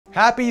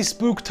Happy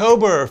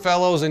Spooktober,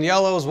 fellows and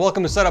yellows.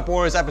 Welcome to Setup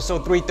Wars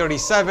episode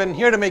 337.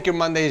 Here to make your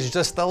Mondays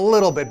just a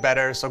little bit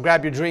better. So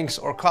grab your drinks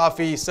or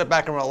coffee, sit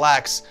back and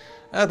relax.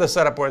 Let the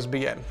Setup Wars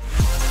begin.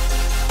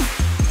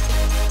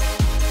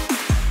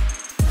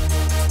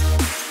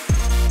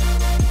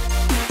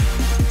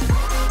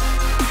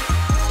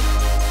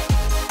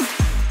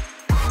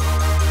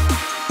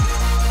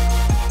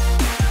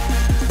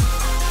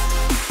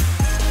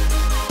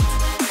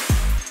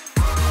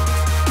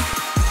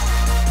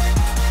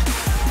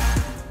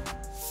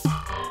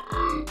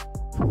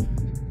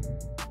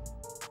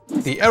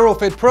 The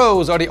AeroFit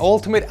Pros are the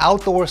ultimate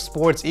outdoor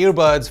sports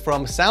earbuds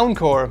from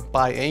Soundcore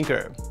by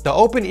Anker. The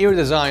open ear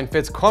design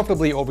fits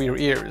comfortably over your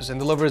ears and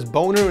delivers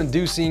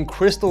boner-inducing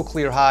crystal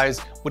clear highs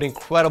with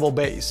incredible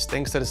bass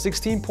thanks to the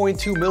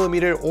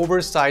 16.2mm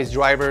oversized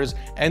drivers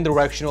and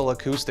directional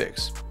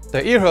acoustics.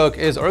 The earhook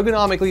is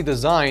ergonomically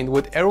designed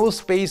with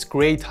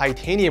aerospace-grade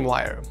titanium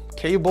wire,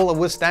 capable of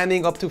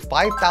withstanding up to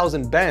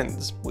 5,000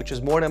 bends, which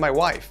is more than my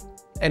wife.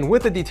 And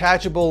with the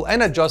detachable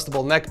and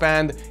adjustable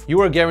neckband,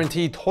 you are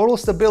guaranteed total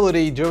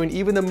stability during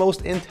even the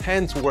most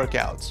intense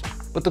workouts.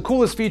 But the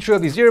coolest feature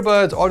of these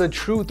earbuds are the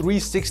true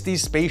 360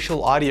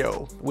 spatial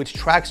audio, which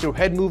tracks your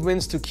head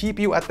movements to keep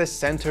you at the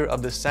center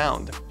of the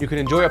sound. You can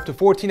enjoy up to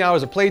 14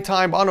 hours of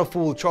playtime on a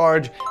full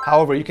charge.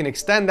 However, you can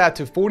extend that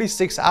to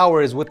 46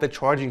 hours with the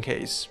charging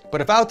case. But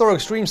if outdoor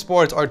extreme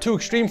sports are too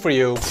extreme for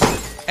you,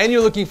 and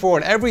you're looking for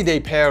an everyday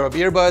pair of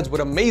earbuds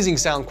with amazing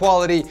sound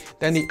quality,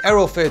 then the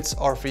AeroFits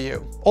are for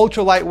you.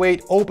 Ultra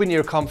lightweight, open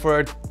ear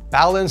comfort,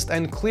 balanced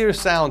and clear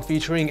sound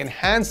featuring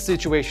enhanced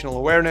situational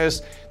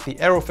awareness, the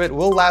AeroFit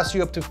will last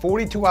you up to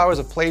 42 hours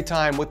of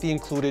playtime with the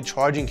included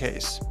charging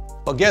case.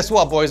 But guess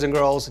what, boys and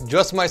girls?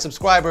 Just for my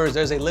subscribers,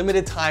 there's a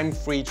limited time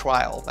free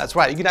trial. That's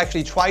right, you can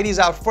actually try these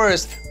out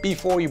first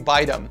before you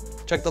buy them.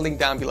 Check the link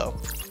down below.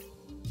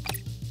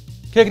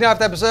 Kicking off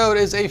the episode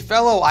is a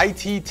fellow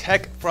IT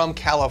tech from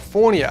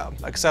California,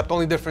 except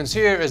only difference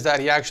here is that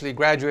he actually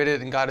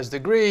graduated and got his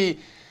degree,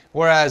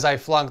 whereas I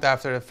flunked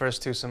after the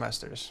first 2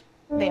 semesters.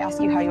 They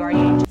ask you how you are,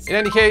 In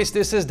any case,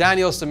 this is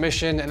Daniel's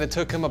submission and it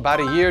took him about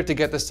a year to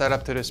get the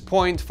setup to this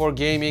point for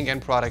gaming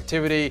and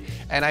productivity,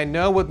 and I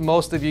know what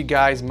most of you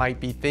guys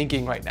might be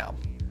thinking right now.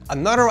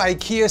 Another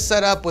IKEA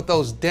setup with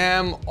those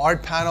damn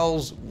art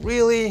panels,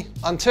 really?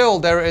 Until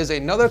there is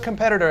another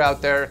competitor out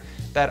there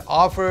that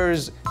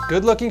offers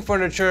good-looking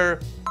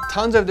furniture,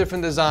 tons of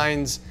different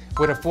designs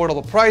with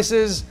affordable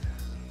prices.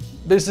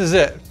 This is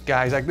it,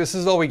 guys. Like, this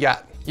is all we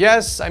got.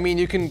 Yes, I mean,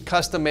 you can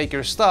custom make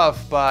your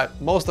stuff, but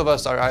most of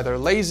us are either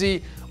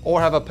lazy or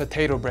have a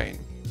potato brain.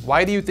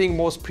 Why do you think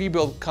most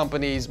pre-built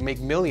companies make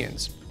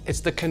millions?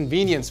 It's the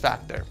convenience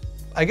factor.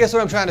 I guess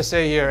what I'm trying to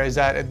say here is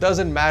that it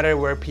doesn't matter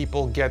where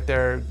people get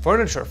their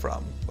furniture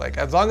from. Like,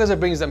 as long as it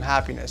brings them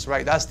happiness,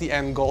 right? That's the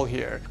end goal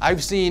here.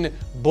 I've seen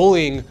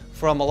bullying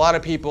from a lot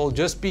of people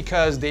just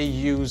because they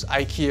use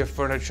IKEA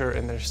furniture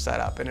in their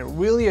setup, and it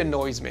really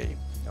annoys me,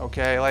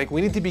 okay? Like, we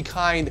need to be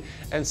kind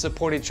and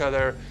support each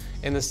other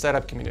in the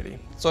setup community.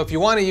 So if you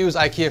want to use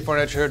IKEA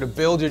furniture to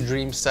build your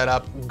dream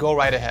setup, go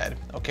right ahead,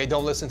 okay?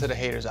 Don't listen to the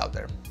haters out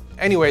there.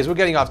 Anyways, we're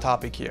getting off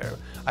topic here.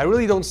 I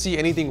really don't see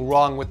anything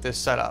wrong with this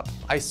setup.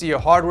 I see a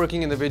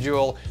hardworking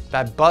individual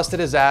that busted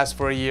his ass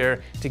for a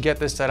year to get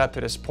this setup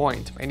to this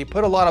point, and he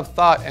put a lot of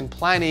thought and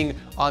planning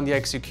on the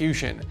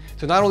execution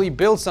to not only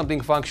build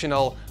something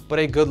functional, but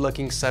a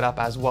good-looking setup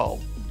as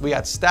well. We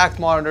got stacked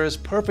monitors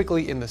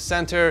perfectly in the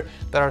center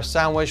that are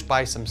sandwiched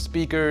by some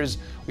speakers.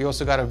 We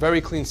also got a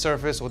very clean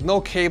surface with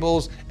no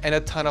cables and a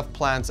ton of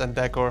plants and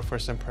decor for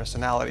some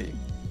personality.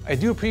 I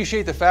do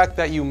appreciate the fact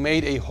that you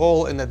made a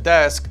hole in the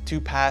desk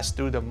to pass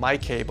through the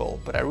mic cable,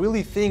 but I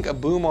really think a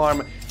boom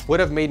arm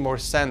would have made more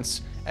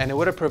sense and it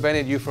would have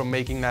prevented you from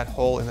making that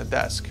hole in the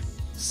desk.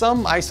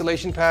 Some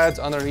isolation pads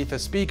underneath the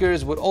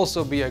speakers would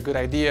also be a good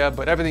idea,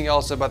 but everything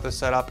else about the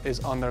setup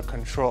is under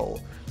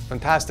control.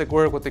 Fantastic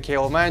work with the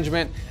cable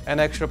management and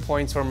extra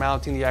points for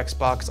mounting the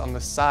Xbox on the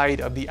side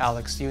of the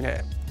Alex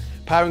unit.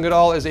 Powering it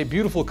all is a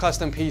beautiful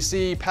custom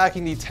PC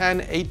packing the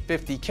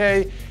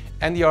 10850K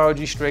and the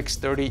ROG Strix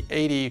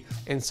 3080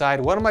 inside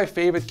one of my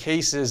favorite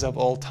cases of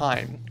all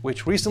time,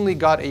 which recently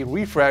got a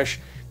refresh,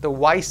 the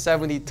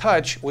Y70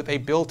 Touch with a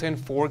built-in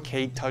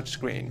 4K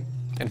touchscreen.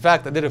 In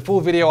fact, I did a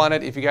full video on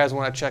it. If you guys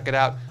want to check it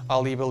out,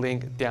 I'll leave a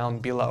link down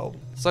below.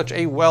 Such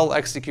a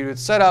well-executed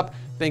setup.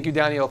 Thank you,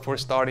 Daniel, for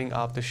starting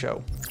off the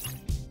show.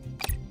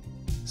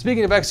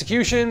 Speaking of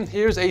execution,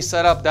 here's a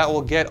setup that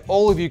will get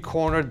all of you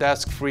corner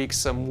desk freaks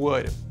some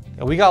wood.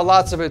 And we got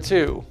lots of it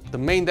too. The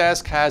main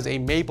desk has a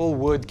maple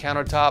wood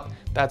countertop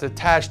that's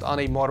attached on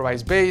a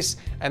motorized base,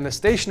 and the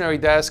stationary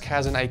desk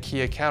has an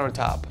IKEA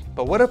countertop.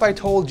 But what if I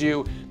told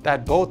you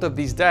that both of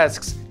these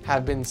desks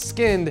have been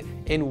skinned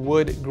in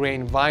wood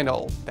grain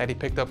vinyl that he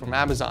picked up from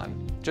Amazon,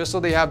 just so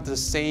they have the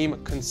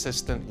same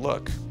consistent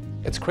look?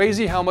 It's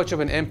crazy how much of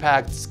an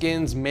impact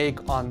skins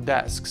make on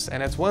desks,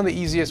 and it's one of the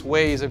easiest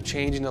ways of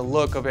changing the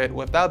look of it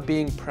without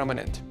being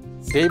permanent.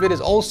 David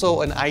is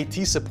also an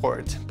IT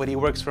support, but he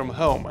works from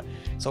home,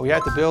 so we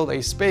had to build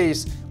a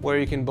space where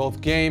you can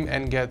both game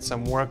and get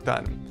some work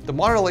done. The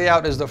monitor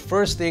layout is the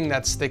first thing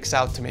that sticks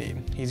out to me.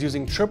 He's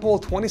using triple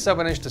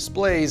 27-inch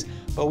displays,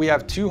 but we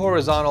have 2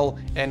 horizontal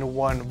and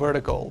 1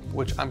 vertical,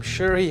 which I'm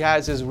sure he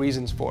has his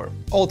reasons for.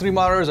 All 3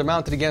 monitors are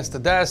mounted against the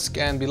desk,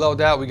 and below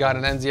that we got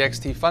an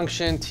NZXT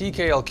function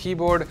TKL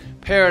keyboard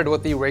paired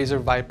with the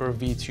Razer Viper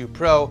V2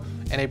 Pro,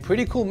 and a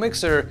pretty cool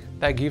mixer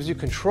that gives you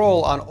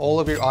control on all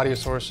of your audio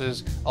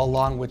sources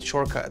along with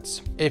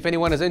shortcuts. If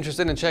anyone is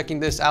interested in checking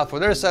this out for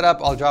their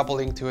setup, I'll drop a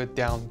link to it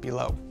down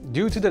below.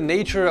 Due to the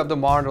nature of the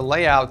monitor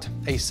layout,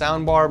 a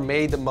soundbar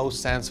made the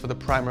most sense for the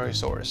primary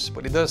source,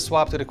 but it does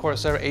swap to the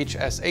Corsair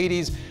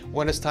HS80s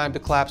when it's time to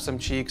clap some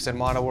cheeks in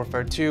Modern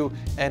Warfare 2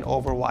 and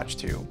Overwatch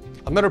 2.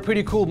 Another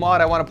pretty cool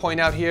mod I want to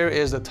point out here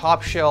is the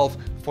top shelf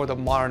for the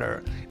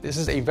monitor. This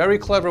is a very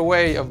clever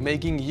way of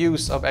making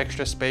use of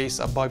extra space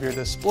above your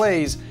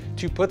displays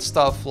to put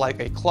stuff like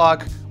a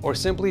clock or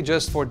simply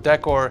just for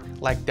decor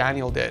like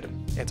Daniel did.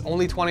 It's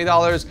only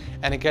 $20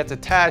 and it gets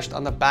attached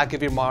on the back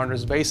of your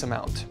monitor's base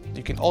mount.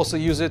 You can also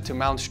use it to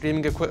mount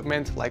streaming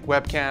equipment like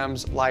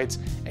webcams, lights,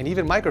 and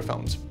even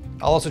microphones.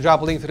 I'll also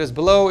drop a link to this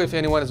below if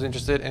anyone is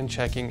interested in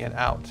checking it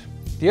out.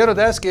 The other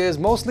desk is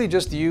mostly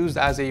just used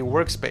as a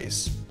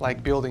workspace,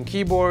 like building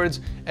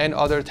keyboards and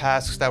other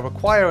tasks that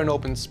require an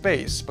open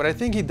space, but I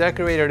think he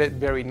decorated it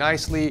very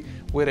nicely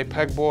with a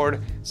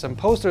pegboard, some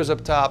posters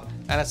up top,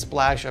 and a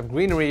splash of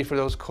greenery for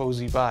those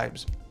cozy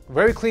vibes.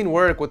 Very clean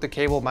work with the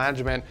cable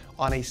management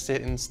on a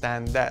sit and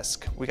stand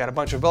desk. We got a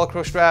bunch of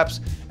Velcro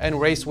straps and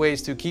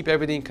raceways to keep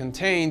everything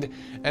contained,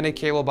 and a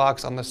cable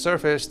box on the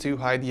surface to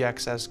hide the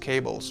excess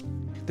cables.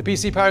 The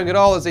PC powering it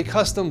all is a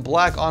custom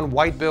black on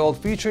white build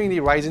featuring the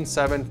Ryzen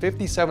 7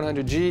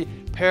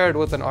 5700G paired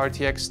with an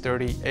RTX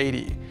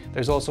 3080.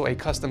 There's also a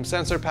custom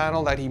sensor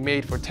panel that he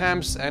made for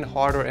temps and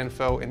hardware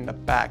info in the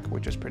back,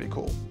 which is pretty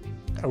cool.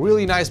 A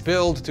really nice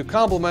build to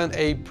complement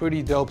a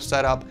pretty dope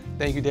setup.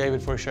 Thank you,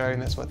 David, for sharing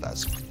this with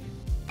us.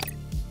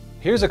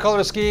 Here's a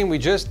color scheme we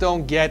just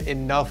don't get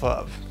enough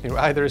of. You're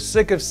either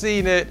sick of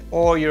seeing it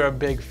or you're a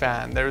big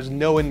fan. There's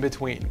no in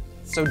between.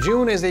 So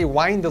June is a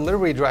wine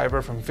delivery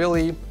driver from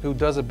Philly who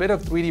does a bit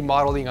of 3D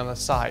modeling on the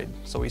side.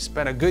 So he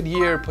spent a good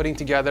year putting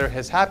together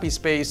his happy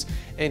space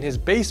in his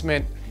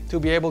basement to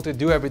be able to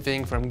do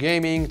everything from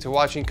gaming to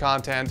watching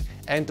content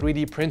and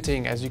 3D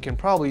printing, as you can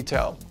probably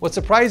tell. What's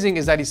surprising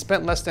is that he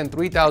spent less than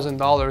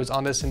 $3,000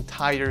 on this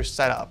entire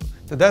setup.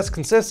 The desk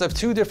consists of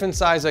 2 different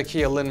size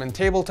IKEA Linman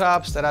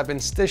tabletops that have been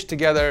stitched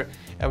together,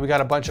 and we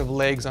got a bunch of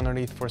legs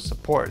underneath for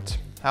support.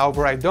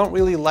 However, I don't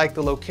really like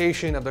the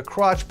location of the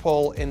crotch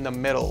pole in the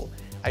middle.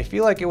 I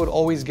feel like it would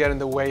always get in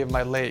the way of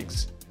my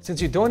legs.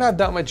 Since you don't have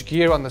that much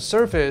gear on the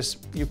surface,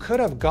 you could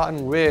have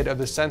gotten rid of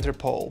the center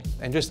pole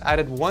and just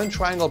added 1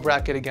 triangle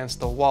bracket against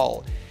the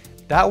wall.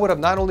 That would have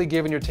not only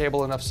given your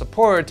table enough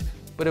support,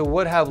 but it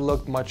would have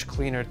looked much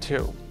cleaner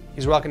too.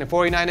 He's rocking a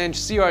 49-inch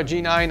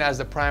CRG9 as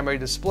the primary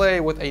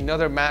display with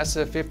another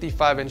massive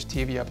 55-inch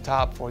TV up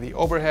top for the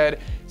overhead,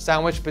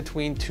 sandwiched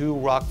between 2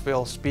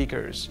 Rockville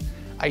speakers.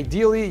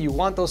 Ideally, you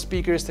want those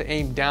speakers to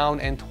aim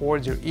down and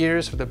towards your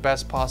ears for the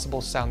best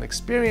possible sound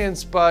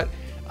experience, but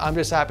I'm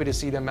just happy to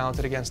see them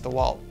mounted against the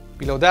wall.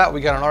 Below that,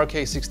 we got an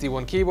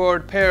RK61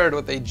 keyboard paired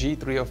with a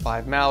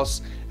G305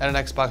 mouse and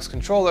an Xbox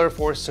controller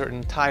for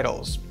certain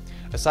titles.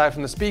 Aside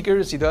from the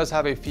speakers, he does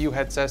have a few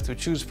headsets to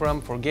choose from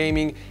for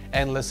gaming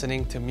and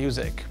listening to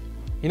music.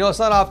 You know, it's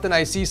not often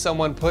I see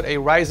someone put a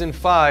Ryzen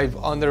 5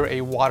 under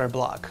a water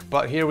block,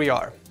 but here we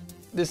are.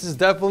 This is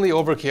definitely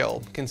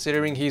overkill,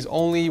 considering he's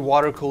only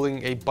water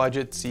cooling a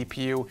budget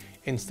CPU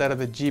instead of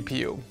the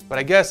GPU. But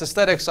I guess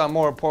aesthetics are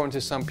more important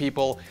to some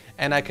people,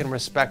 and I can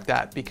respect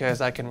that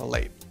because I can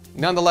relate.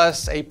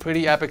 Nonetheless, a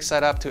pretty epic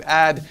setup to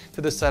add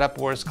to the Setup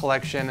Wars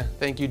collection.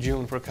 Thank you,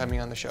 June, for coming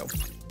on the show.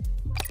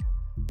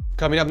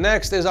 Coming up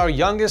next is our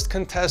youngest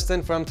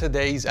contestant from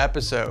today's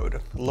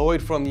episode.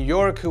 Lloyd from New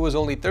York, who was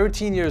only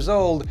 13 years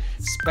old,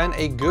 spent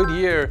a good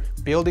year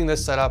building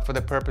this setup for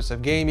the purpose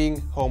of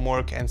gaming,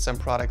 homework, and some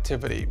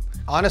productivity.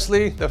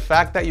 Honestly, the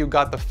fact that you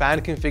got the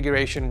fan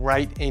configuration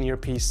right in your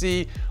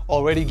PC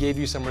already gave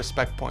you some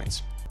respect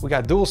points. We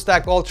got dual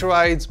stacked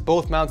ultra-wides,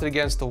 both mounted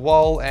against the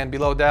wall, and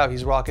below that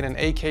he's rocking an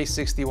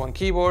AK61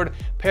 keyboard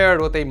paired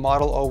with a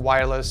Model O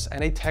wireless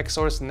and a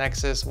TechSource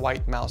Nexus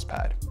white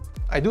mousepad.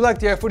 I do like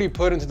the effort he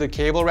put into the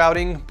cable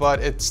routing,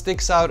 but it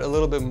sticks out a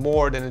little bit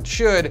more than it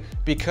should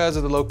because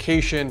of the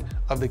location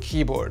of the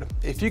keyboard.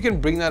 If you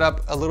can bring that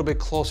up a little bit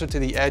closer to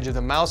the edge of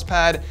the mouse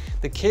pad,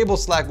 the cable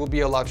slack will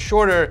be a lot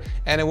shorter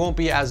and it won't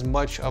be as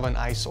much of an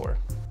eyesore.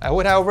 I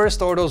would, however,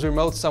 store those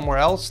remotes somewhere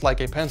else, like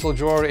a pencil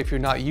drawer if you're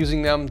not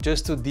using them,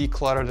 just to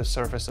declutter the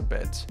surface a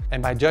bit.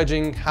 And by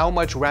judging how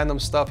much random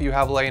stuff you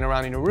have laying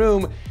around in your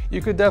room,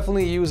 you could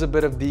definitely use a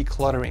bit of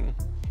decluttering.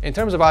 In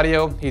terms of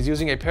audio, he's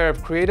using a pair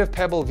of Creative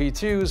Pebble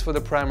V2s for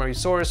the primary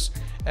source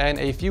and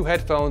a few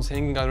headphones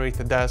hanging underneath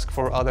the desk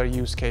for other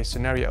use case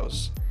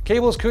scenarios.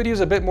 Cables could use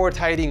a bit more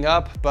tidying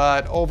up,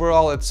 but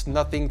overall it's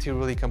nothing to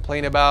really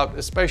complain about,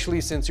 especially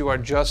since you are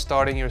just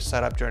starting your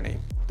setup journey.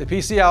 The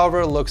PC,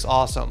 however, looks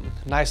awesome.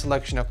 Nice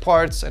selection of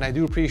parts, and I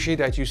do appreciate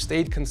that you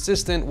stayed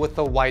consistent with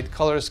the white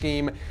color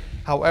scheme.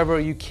 However,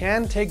 you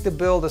can take the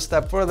build a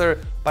step further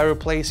by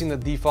replacing the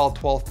default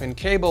 12-pin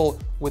cable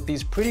with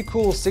these pretty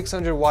cool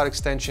 600-watt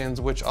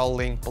extensions, which I'll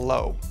link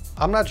below.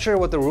 I'm not sure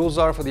what the rules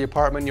are for the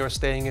apartment you're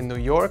staying in New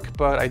York,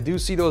 but I do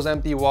see those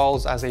empty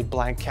walls as a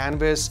blank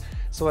canvas,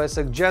 so I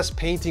suggest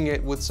painting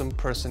it with some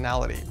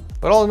personality.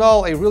 But all in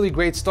all, a really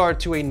great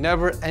start to a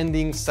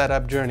never-ending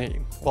setup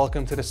journey.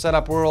 Welcome to the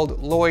setup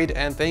world, Lloyd,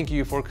 and thank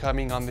you for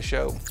coming on the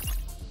show.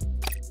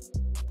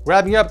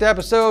 Wrapping up the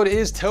episode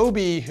is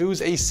Toby,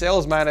 who's a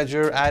sales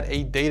manager at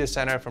a data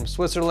center from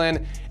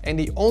Switzerland. And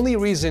the only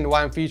reason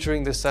why I'm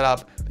featuring this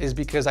setup is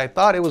because I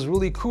thought it was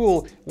really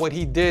cool what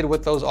he did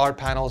with those art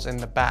panels in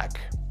the back.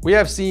 We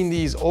have seen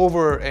these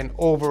over and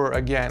over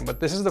again, but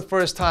this is the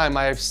first time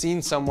I have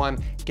seen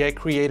someone get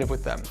creative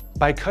with them.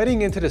 By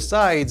cutting into the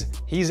sides,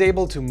 he's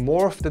able to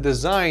morph the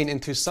design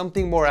into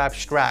something more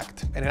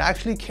abstract, and it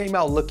actually came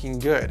out looking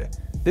good.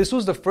 This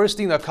was the first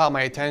thing that caught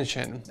my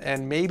attention,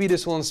 and maybe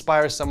this will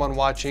inspire someone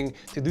watching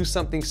to do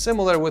something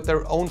similar with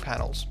their own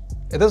panels.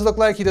 It does look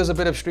like he does a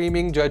bit of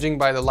streaming, judging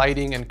by the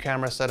lighting and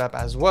camera setup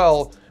as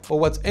well, but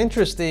what's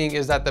interesting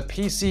is that the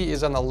PC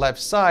is on the left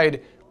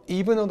side,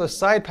 even though the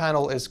side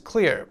panel is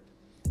clear,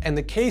 and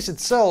the case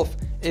itself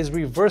is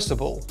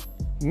reversible,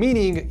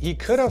 meaning he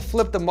could have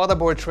flipped the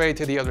motherboard tray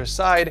to the other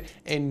side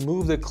and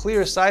moved the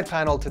clear side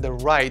panel to the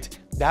right,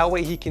 that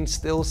way he can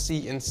still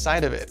see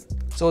inside of it.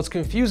 So it's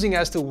confusing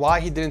as to why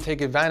he didn't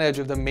take advantage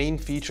of the main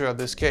feature of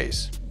this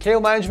case.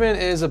 Cable management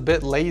is a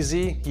bit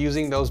lazy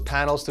using those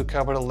panels to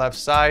cover the left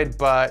side,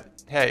 but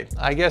hey,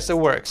 I guess it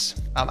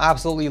works. I'm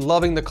absolutely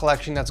loving the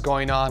collection that's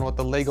going on with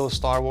the Lego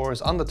Star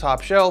Wars on the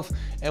top shelf,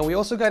 and we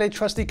also got a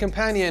trusty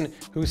companion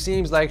who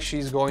seems like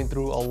she's going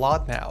through a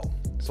lot now.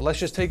 So let's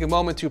just take a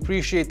moment to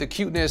appreciate the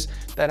cuteness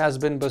that has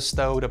been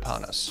bestowed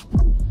upon us.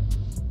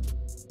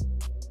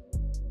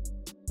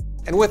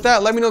 And with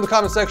that, let me know in the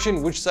comment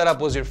section which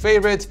setup was your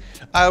favorite.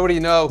 I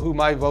already know who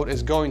my vote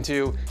is going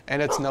to,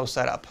 and it's no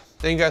setup.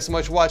 Thank you guys so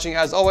much for watching.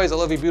 As always, I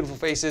love your beautiful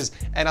faces,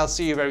 and I'll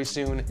see you very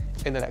soon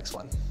in the next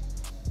one.